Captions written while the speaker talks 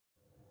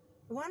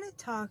want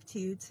to talk to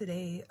you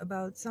today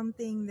about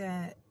something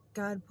that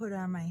God put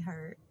on my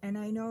heart. And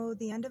I know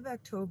the end of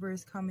October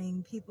is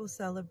coming. People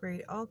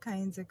celebrate all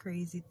kinds of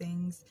crazy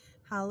things,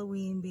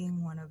 Halloween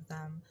being one of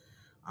them.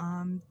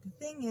 The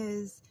thing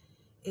is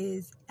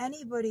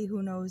anybody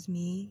who knows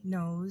me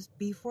knows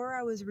before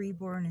I was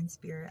reborn in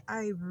spirit,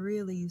 I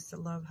really used to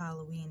love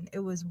Halloween. It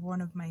was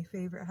one of my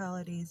favorite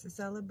holidays to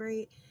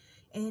celebrate.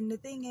 And the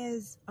thing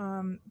is,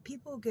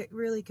 people get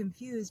really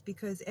confused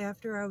because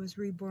after I was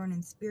reborn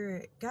in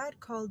spirit, God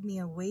called me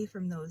away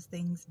from those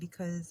things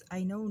because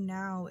I know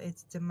now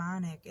it's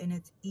demonic and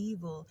it's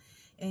evil.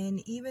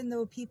 And even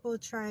though people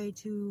try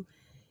to,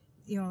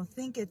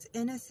 think it's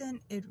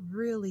innocent, it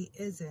really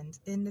isn't.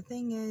 And the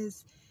thing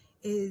is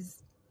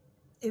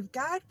if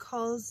God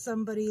calls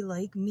somebody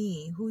like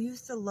me who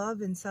used to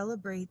love and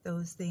celebrate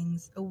those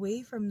things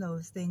away from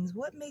those things,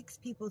 what makes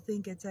people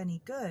think it's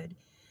any good?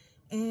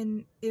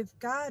 And if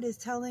God is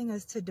telling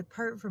us to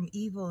depart from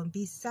evil and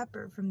be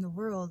separate from the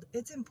world,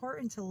 it's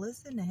important to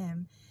listen to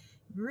him.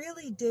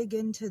 Really dig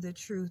into the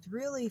truth,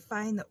 really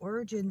find the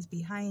origins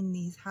behind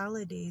these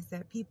holidays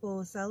that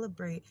people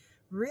celebrate.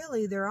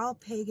 Really, they're all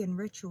pagan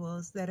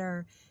rituals that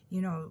are,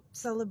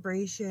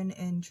 celebration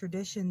and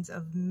traditions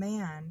of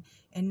man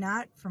and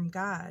not from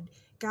God.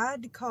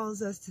 God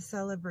calls us to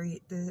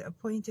celebrate the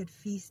appointed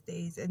feast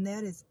days, and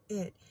that is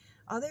it.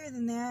 Other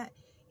than that,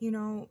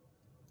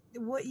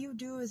 what you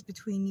do is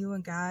between you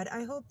and God.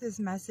 I hope this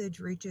message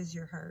reaches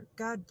your heart.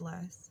 God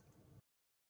bless.